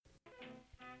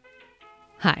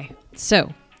Hi.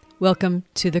 So, welcome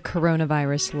to the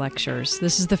Coronavirus Lectures.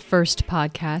 This is the first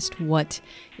podcast, What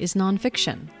is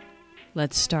Nonfiction?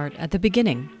 Let's start at the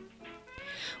beginning.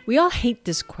 We all hate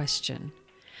this question,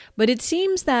 but it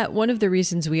seems that one of the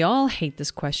reasons we all hate this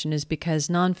question is because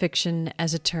nonfiction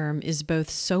as a term is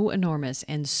both so enormous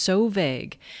and so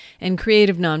vague, and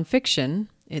creative nonfiction,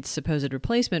 its supposed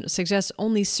replacement, suggests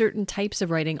only certain types of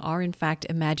writing are in fact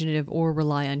imaginative or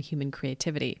rely on human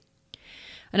creativity.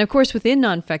 And of course, within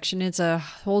nonfiction, it's a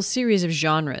whole series of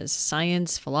genres: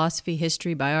 science, philosophy,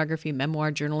 history, biography, memoir,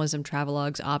 journalism,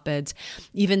 travelogues, op-eds,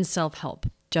 even self-help,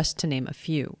 just to name a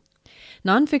few.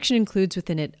 Nonfiction includes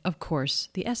within it, of course,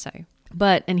 the essay.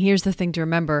 But, and here's the thing to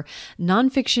remember,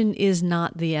 nonfiction is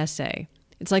not the essay.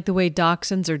 It's like the way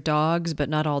dachshunds are dogs, but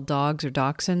not all dogs are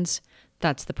dachshunds.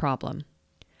 That's the problem.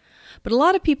 But a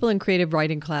lot of people in creative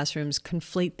writing classrooms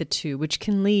conflate the two, which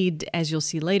can lead, as you'll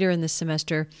see later in this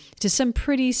semester, to some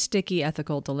pretty sticky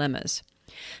ethical dilemmas.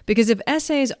 Because if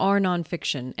essays are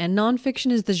nonfiction, and nonfiction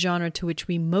is the genre to which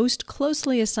we most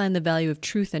closely assign the value of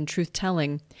truth and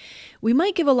truth-telling, we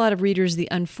might give a lot of readers the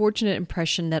unfortunate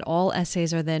impression that all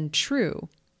essays are then true,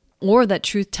 or that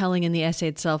truth-telling in the essay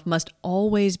itself must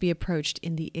always be approached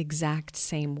in the exact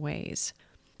same ways.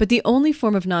 But the only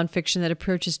form of nonfiction that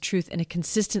approaches truth in a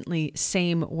consistently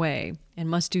same way, and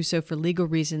must do so for legal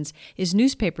reasons, is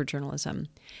newspaper journalism.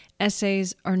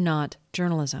 Essays are not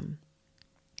journalism.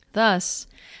 Thus,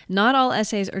 not all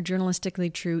essays are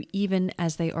journalistically true even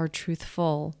as they are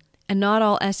truthful, and not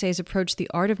all essays approach the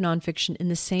art of nonfiction in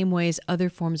the same ways other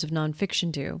forms of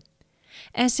nonfiction do.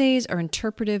 Essays are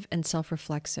interpretive and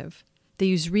self-reflexive. They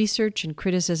use research and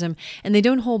criticism, and they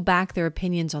don't hold back their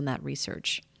opinions on that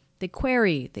research. They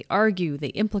query, they argue, they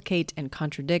implicate and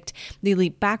contradict. They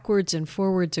leap backwards and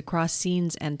forwards across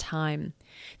scenes and time.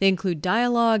 They include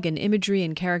dialogue and imagery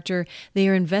and character. They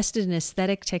are invested in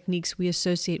aesthetic techniques we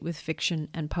associate with fiction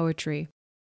and poetry.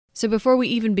 So before we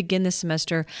even begin this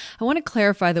semester, I want to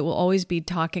clarify that we'll always be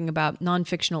talking about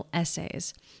non-fictional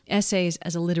essays. Essays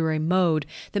as a literary mode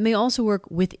that may also work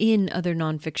within other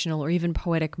non-fictional or even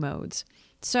poetic modes.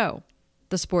 So,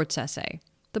 the sports essay,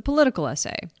 the political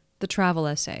essay, the travel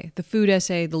essay, the food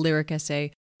essay, the lyric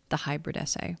essay, the hybrid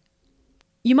essay.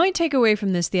 You might take away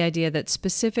from this the idea that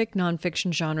specific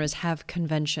nonfiction genres have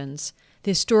conventions.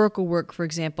 The historical work, for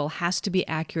example, has to be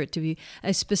accurate to be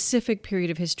a specific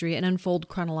period of history and unfold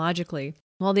chronologically,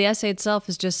 while the essay itself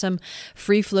is just some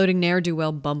free-floating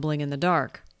ne'er-do-well bumbling in the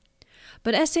dark.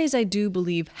 But essays, I do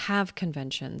believe, have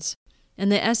conventions,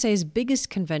 and the essay's biggest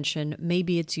convention may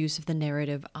be its use of the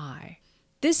narrative I.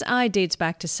 This I dates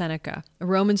back to Seneca, a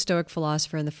Roman Stoic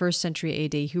philosopher in the 1st century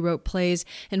AD who wrote plays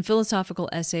and philosophical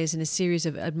essays in a series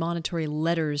of admonitory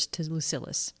letters to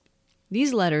Lucilius.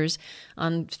 These letters,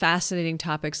 on fascinating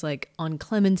topics like on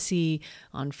clemency,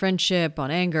 on friendship, on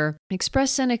anger,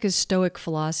 expressed Seneca's Stoic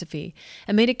philosophy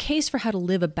and made a case for how to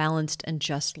live a balanced and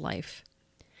just life.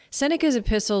 Seneca's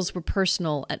epistles were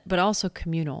personal, but also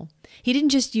communal. He didn't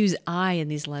just use I in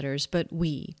these letters, but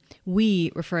we. We,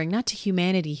 referring not to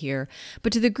humanity here,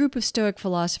 but to the group of Stoic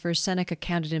philosophers Seneca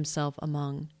counted himself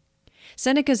among.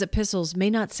 Seneca's epistles may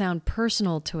not sound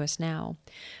personal to us now,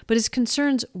 but his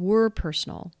concerns were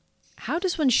personal. How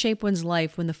does one shape one's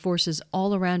life when the forces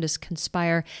all around us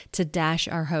conspire to dash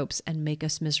our hopes and make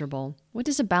us miserable? What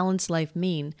does a balanced life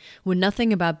mean when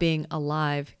nothing about being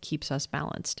alive keeps us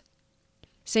balanced?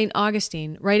 St.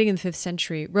 Augustine, writing in the 5th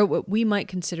century, wrote what we might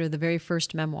consider the very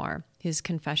first memoir, his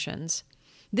Confessions.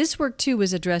 This work, too,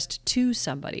 was addressed to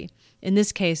somebody, in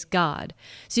this case, God.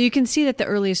 So you can see that the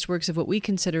earliest works of what we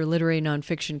consider literary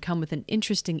nonfiction come with an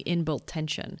interesting inbuilt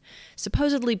tension,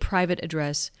 supposedly private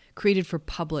address created for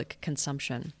public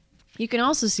consumption. You can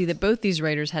also see that both these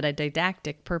writers had a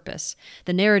didactic purpose.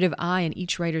 The narrative I in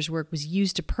each writer's work was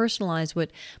used to personalize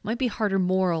what might be harder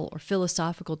moral or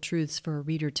philosophical truths for a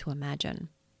reader to imagine.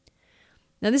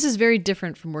 Now, this is very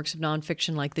different from works of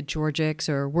nonfiction like the Georgics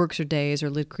or Works or Days or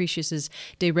Lucretius's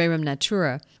De Rerum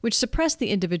Natura, which suppress the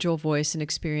individual voice and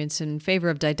experience in favor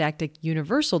of didactic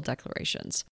universal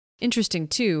declarations. Interesting,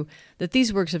 too, that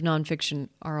these works of nonfiction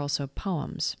are also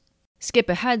poems. Skip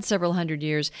ahead several hundred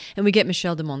years, and we get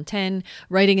Michel de Montaigne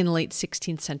writing in the late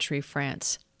 16th century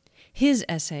France. His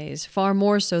essays, far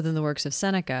more so than the works of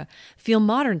Seneca, feel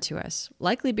modern to us,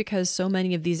 likely because so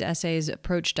many of these essays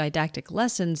approach didactic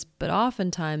lessons, but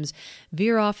oftentimes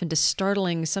veer off into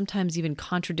startling, sometimes even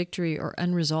contradictory or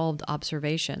unresolved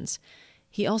observations.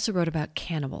 He also wrote about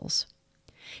cannibals.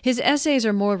 His essays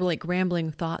are more like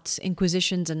rambling thoughts,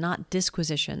 inquisitions, and not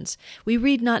disquisitions. We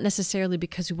read not necessarily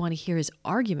because we want to hear his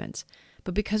arguments,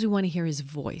 but because we want to hear his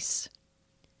voice.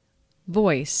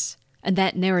 Voice, and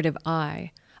that narrative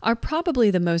I, are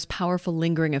probably the most powerful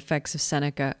lingering effects of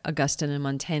Seneca, Augustine, and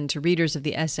Montaigne to readers of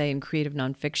the essay and creative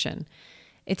nonfiction.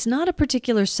 It's not a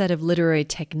particular set of literary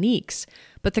techniques,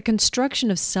 but the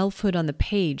construction of selfhood on the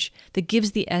page that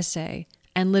gives the essay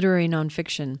and literary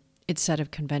nonfiction its set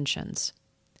of conventions.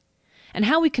 And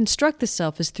how we construct the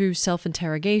self is through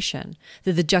self-interrogation,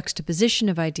 through the juxtaposition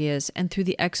of ideas, and through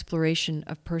the exploration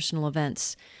of personal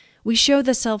events. We show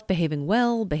the self behaving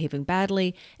well, behaving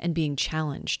badly, and being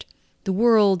challenged. The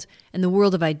world and the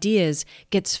world of ideas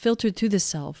gets filtered through the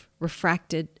self,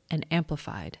 refracted, and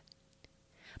amplified.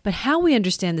 But how we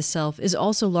understand the self is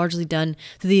also largely done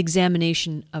through the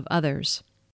examination of others.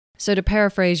 So to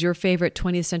paraphrase your favorite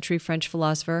 20th century French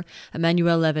philosopher,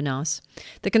 Emmanuel Levinas,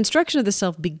 the construction of the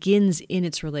self begins in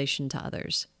its relation to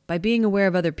others. By being aware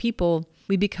of other people,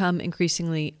 we become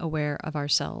increasingly aware of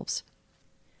ourselves.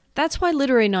 That's why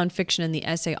literary nonfiction and the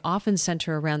essay often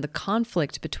center around the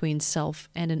conflict between self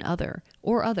and an other,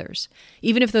 or others,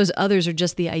 even if those others are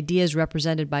just the ideas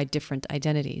represented by different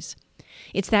identities.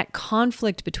 It's that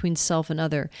conflict between self and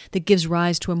other that gives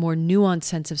rise to a more nuanced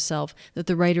sense of self that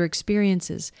the writer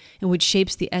experiences, and which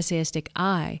shapes the essayistic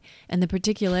I and the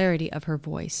particularity of her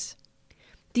voice.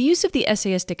 The use of the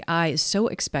essayistic I is so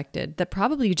expected that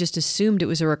probably you just assumed it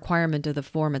was a requirement of the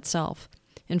form itself.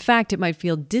 In fact, it might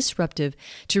feel disruptive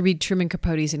to read Truman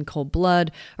Capote's In Cold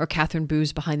Blood or Catherine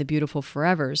Boo's Behind the Beautiful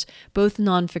Forevers, both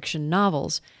nonfiction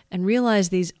novels, and realize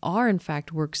these are in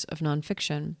fact works of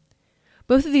nonfiction.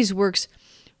 Both of these works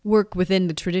work within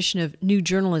the tradition of new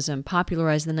journalism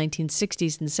popularized in the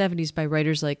 1960s and 70s by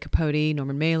writers like Capote,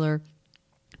 Norman Mailer,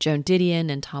 Joan Didion,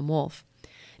 and Tom Wolfe.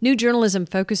 New journalism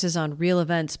focuses on real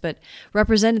events, but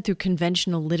represented through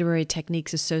conventional literary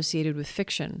techniques associated with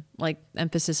fiction, like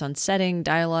emphasis on setting,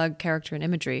 dialogue, character, and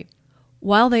imagery.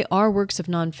 While they are works of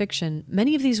nonfiction,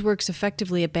 many of these works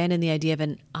effectively abandon the idea of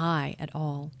an I at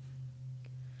all.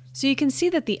 So you can see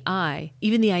that the I,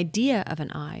 even the idea of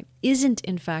an I, isn't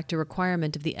in fact a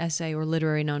requirement of the essay or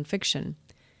literary nonfiction.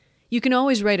 You can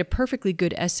always write a perfectly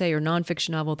good essay or nonfiction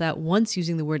novel without once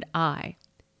using the word I.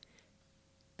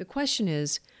 The question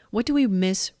is, what do we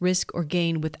miss, risk, or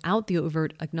gain without the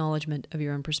overt acknowledgement of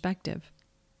your own perspective?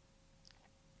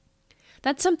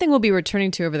 That's something we'll be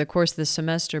returning to over the course of this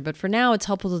semester, but for now it's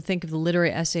helpful to think of the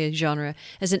literary essay genre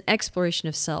as an exploration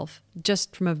of self,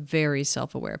 just from a very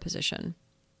self-aware position.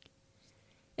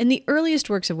 In the earliest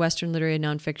works of Western literary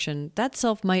nonfiction, that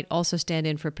self might also stand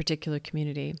in for a particular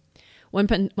community.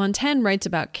 When Montaigne writes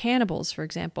about cannibals, for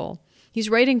example, he's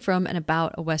writing from and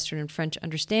about a Western and French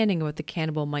understanding of what the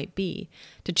cannibal might be,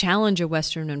 to challenge a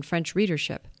Western and French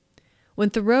readership. When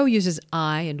Thoreau uses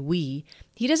I and we,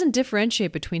 he doesn't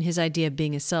differentiate between his idea of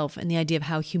being a self and the idea of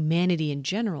how humanity in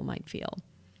general might feel.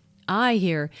 I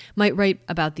here might write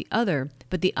about the other,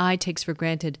 but the I takes for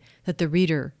granted that the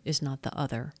reader is not the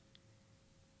other.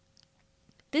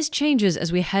 This changes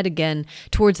as we head again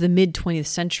towards the mid-20th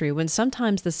century, when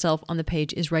sometimes the self on the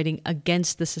page is writing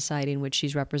against the society in which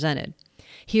she's represented.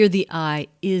 Here the I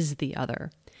is the other.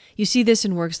 You see this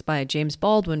in works by James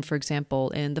Baldwin, for example,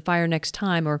 in The Fire Next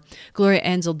Time, or Gloria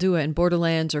Anzaldúa in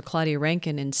Borderlands, or Claudia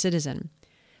Rankine in Citizen.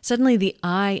 Suddenly the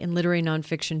I in literary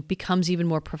nonfiction becomes even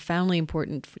more profoundly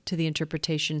important to the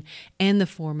interpretation and the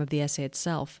form of the essay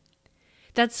itself.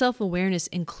 That self-awareness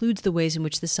includes the ways in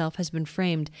which the self has been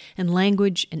framed and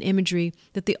language and imagery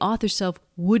that the author's self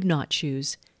would not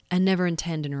choose and never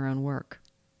intend in her own work.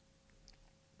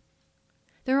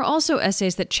 There are also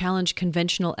essays that challenge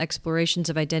conventional explorations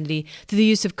of identity through the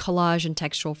use of collage and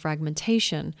textual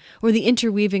fragmentation, or the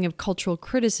interweaving of cultural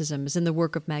criticism, as in the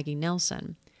work of Maggie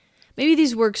Nelson. Maybe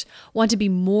these works want to be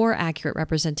more accurate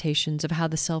representations of how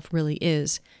the self really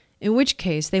is, in which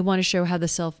case they want to show how the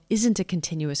self isn't a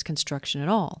continuous construction at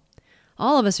all.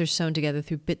 All of us are sewn together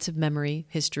through bits of memory,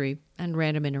 history, and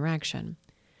random interaction.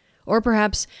 Or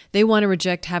perhaps they want to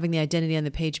reject having the identity on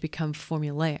the page become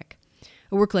formulaic.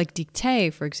 A work like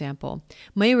Dictée, for example,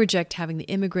 may reject having the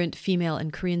immigrant, female,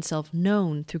 and Korean self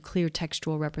known through clear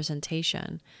textual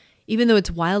representation. Even though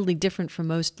it's wildly different from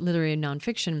most literary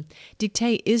nonfiction,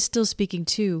 Dictée is still speaking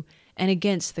to and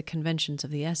against the conventions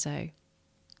of the essay.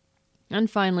 And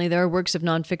finally, there are works of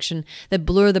nonfiction that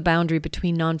blur the boundary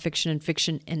between nonfiction and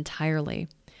fiction entirely.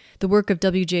 The work of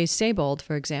W.J. Sebald,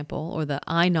 for example, or the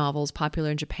I novels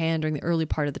popular in Japan during the early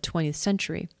part of the 20th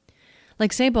century.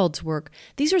 Like Sebald's work,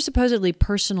 these are supposedly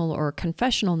personal or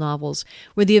confessional novels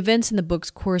where the events in the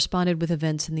books corresponded with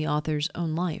events in the author's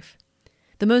own life.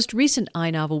 The most recent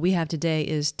I novel we have today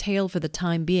is Tale for the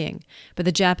Time Being by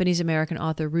the Japanese-American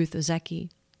author Ruth Ozeki.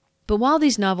 But while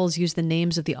these novels use the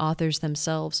names of the authors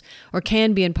themselves, or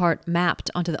can be in part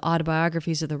mapped onto the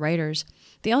autobiographies of the writers,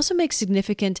 they also make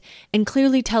significant and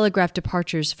clearly telegraphed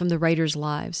departures from the writers'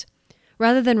 lives.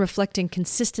 Rather than reflecting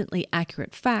consistently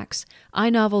accurate facts,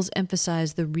 I-novels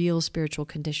emphasize the real spiritual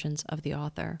conditions of the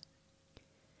author.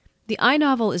 The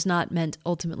I-novel is not meant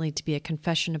ultimately to be a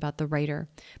confession about the writer,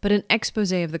 but an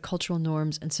expose of the cultural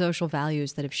norms and social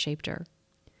values that have shaped her.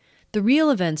 The real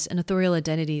events and authorial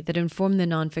identity that inform the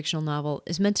non-fictional novel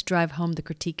is meant to drive home the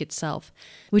critique itself,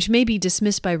 which may be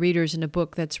dismissed by readers in a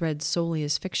book that's read solely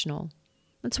as fictional.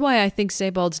 That's why I think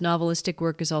Sebald's novelistic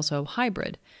work is also a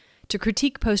hybrid. To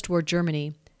critique post-war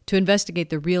Germany, to investigate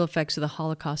the real effects of the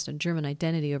Holocaust on German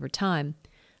identity over time,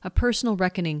 a personal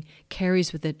reckoning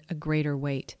carries with it a greater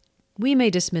weight. We may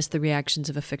dismiss the reactions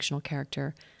of a fictional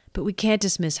character, but we can't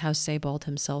dismiss how Sebald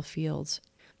himself feels.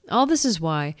 All this is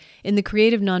why, in the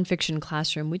creative nonfiction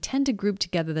classroom, we tend to group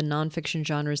together the nonfiction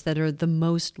genres that are the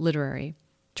most literary: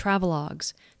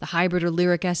 travelogues, the hybrid or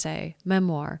lyric essay,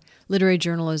 memoir, literary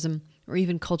journalism, or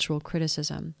even cultural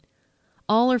criticism.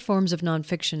 All are forms of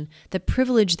nonfiction that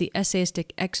privilege the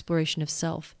essayistic exploration of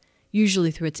self,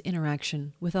 usually through its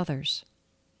interaction with others.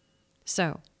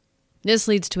 So, this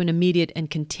leads to an immediate and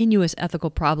continuous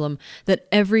ethical problem that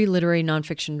every literary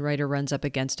nonfiction writer runs up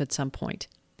against at some point.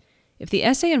 If the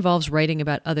essay involves writing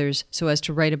about others so as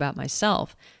to write about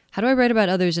myself, how do I write about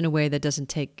others in a way that doesn't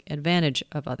take advantage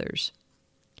of others?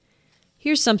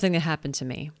 Here's something that happened to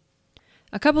me.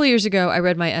 A couple of years ago, I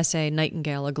read my essay,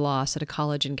 Nightingale, a Gloss, at a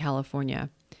college in California.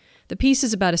 The piece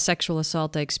is about a sexual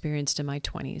assault I experienced in my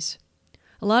 20s.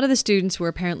 A lot of the students were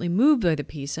apparently moved by the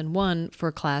piece, and one, for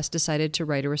a class, decided to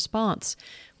write a response,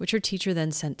 which her teacher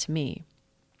then sent to me.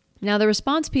 Now, the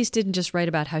response piece didn't just write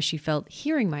about how she felt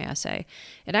hearing my essay.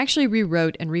 It actually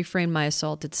rewrote and reframed my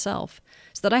assault itself,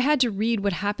 so that I had to read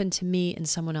what happened to me in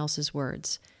someone else's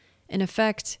words. In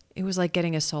effect, it was like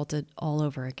getting assaulted all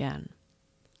over again.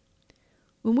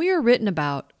 When we are written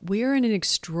about, we are in an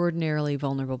extraordinarily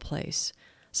vulnerable place,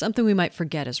 something we might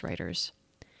forget as writers.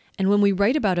 And when we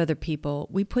write about other people,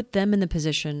 we put them in the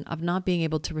position of not being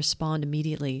able to respond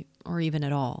immediately or even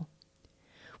at all.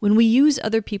 When we use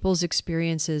other people's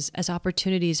experiences as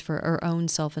opportunities for our own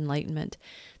self-enlightenment,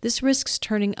 this risks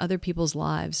turning other people's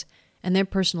lives and their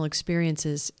personal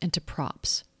experiences into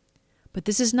props. But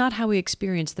this is not how we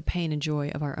experience the pain and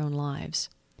joy of our own lives.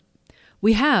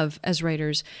 We have, as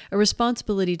writers, a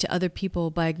responsibility to other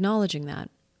people by acknowledging that.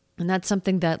 And that's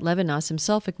something that Levinas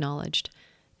himself acknowledged.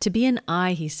 To be an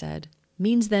I, he said,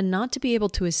 means then not to be able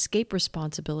to escape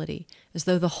responsibility, as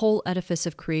though the whole edifice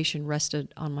of creation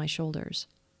rested on my shoulders.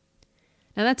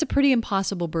 Now that's a pretty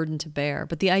impossible burden to bear,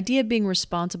 but the idea of being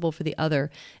responsible for the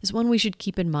other is one we should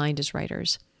keep in mind as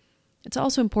writers. It's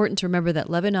also important to remember that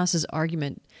Levinas's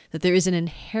argument that there is an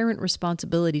inherent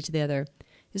responsibility to the other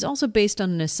is also based on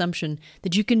an assumption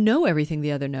that you can know everything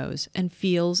the other knows and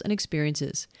feels and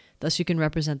experiences, thus you can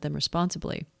represent them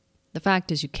responsibly. The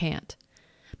fact is you can't.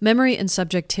 Memory and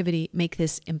subjectivity make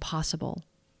this impossible.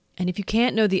 And if you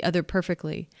can't know the other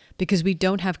perfectly, because we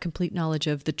don't have complete knowledge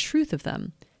of the truth of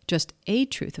them, just a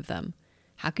truth of them,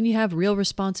 how can you have real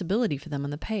responsibility for them on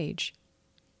the page?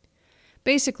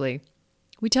 Basically,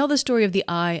 we tell the story of the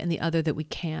I and the other that we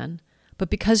can, but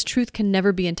because truth can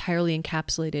never be entirely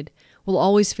encapsulated, we'll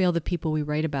always fail the people we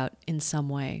write about in some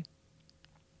way.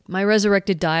 My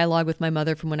resurrected dialogue with my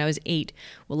mother from when I was 8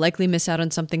 will likely miss out on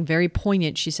something very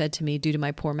poignant she said to me due to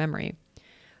my poor memory.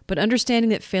 But understanding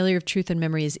that failure of truth and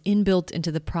memory is inbuilt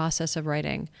into the process of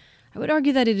writing, I would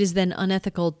argue that it is then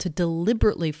unethical to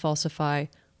deliberately falsify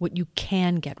what you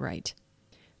can get right.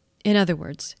 In other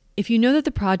words, if you know that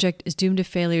the project is doomed to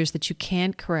failures that you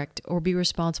can't correct or be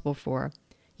responsible for,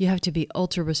 you have to be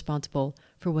ultra responsible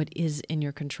for what is in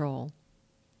your control.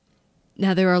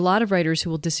 Now, there are a lot of writers who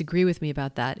will disagree with me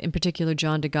about that, in particular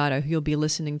John D'Agata, who you'll be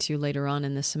listening to later on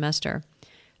in this semester.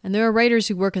 And there are writers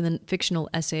who work in the fictional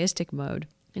essayistic mode.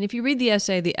 And if you read the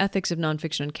essay, The Ethics of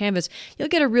Nonfiction on Canvas, you'll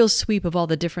get a real sweep of all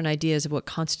the different ideas of what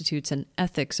constitutes an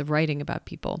ethics of writing about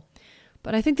people.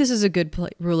 But I think this is a good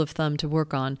rule of thumb to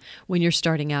work on when you're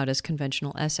starting out as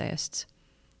conventional essayists.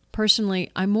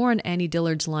 Personally, I'm more on Annie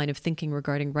Dillard's line of thinking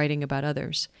regarding writing about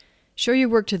others. Show your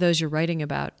work to those you're writing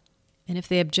about, and if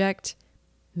they object,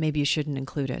 maybe you shouldn't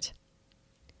include it.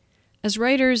 As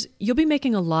writers, you'll be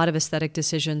making a lot of aesthetic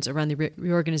decisions around the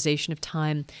reorganization of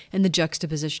time and the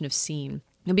juxtaposition of scene.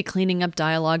 You'll be cleaning up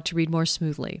dialogue to read more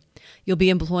smoothly. You'll be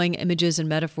employing images and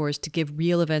metaphors to give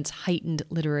real events heightened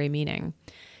literary meaning.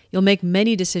 You'll make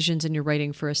many decisions in your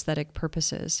writing for aesthetic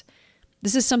purposes.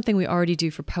 This is something we already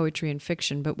do for poetry and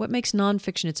fiction, but what makes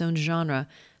nonfiction its own genre,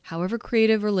 however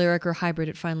creative or lyric or hybrid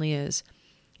it finally is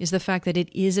is the fact that it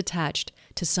is attached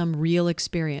to some real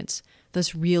experience,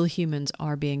 thus real humans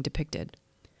are being depicted.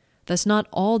 Thus, not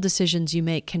all decisions you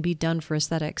make can be done for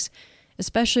aesthetics,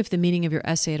 especially if the meaning of your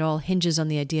essay at all hinges on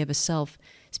the idea of a self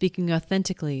speaking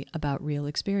authentically about real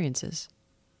experiences.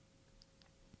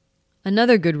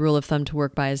 Another good rule of thumb to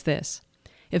work by is this: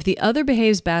 if the other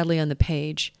behaves badly on the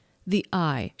page, the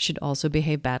I should also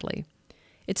behave badly.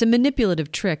 It's a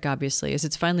manipulative trick, obviously, as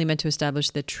it's finally meant to establish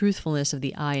the truthfulness of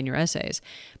the I in your essays,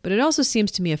 but it also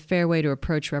seems to me a fair way to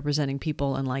approach representing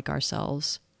people unlike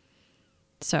ourselves.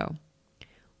 So,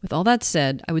 with all that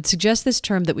said, I would suggest this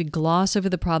term that we gloss over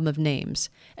the problem of names: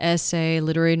 essay,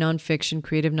 literary nonfiction,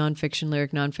 creative nonfiction,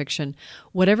 lyric nonfiction.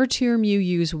 Whatever term you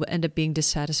use will end up being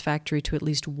dissatisfactory to at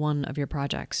least one of your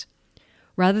projects.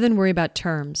 Rather than worry about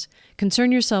terms,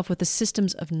 concern yourself with the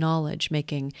systems of knowledge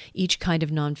making each kind of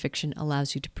nonfiction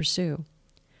allows you to pursue.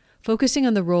 Focusing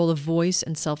on the role of voice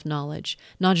and self-knowledge,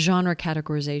 not genre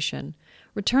categorization,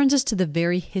 returns us to the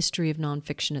very history of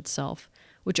nonfiction itself,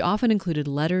 which often included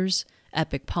letters,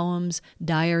 epic poems,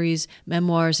 diaries,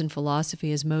 memoirs, and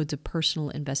philosophy as modes of personal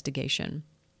investigation.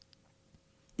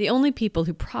 The only people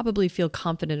who probably feel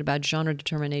confident about genre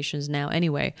determinations now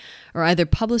anyway are either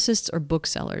publicists or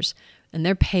booksellers, and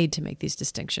they're paid to make these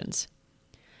distinctions.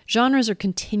 Genres are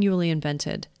continually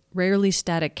invented, rarely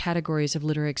static categories of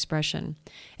literary expression,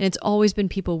 and it's always been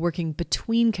people working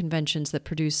between conventions that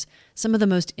produce some of the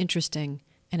most interesting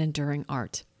and enduring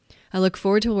art. I look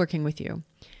forward to working with you.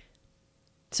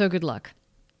 So good luck.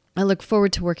 I look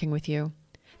forward to working with you.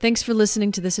 Thanks for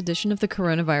listening to this edition of the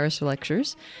Coronavirus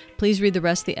Lectures. Please read the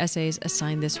rest of the essays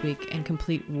assigned this week and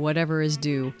complete whatever is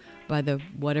due by the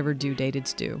whatever due date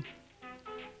it's due.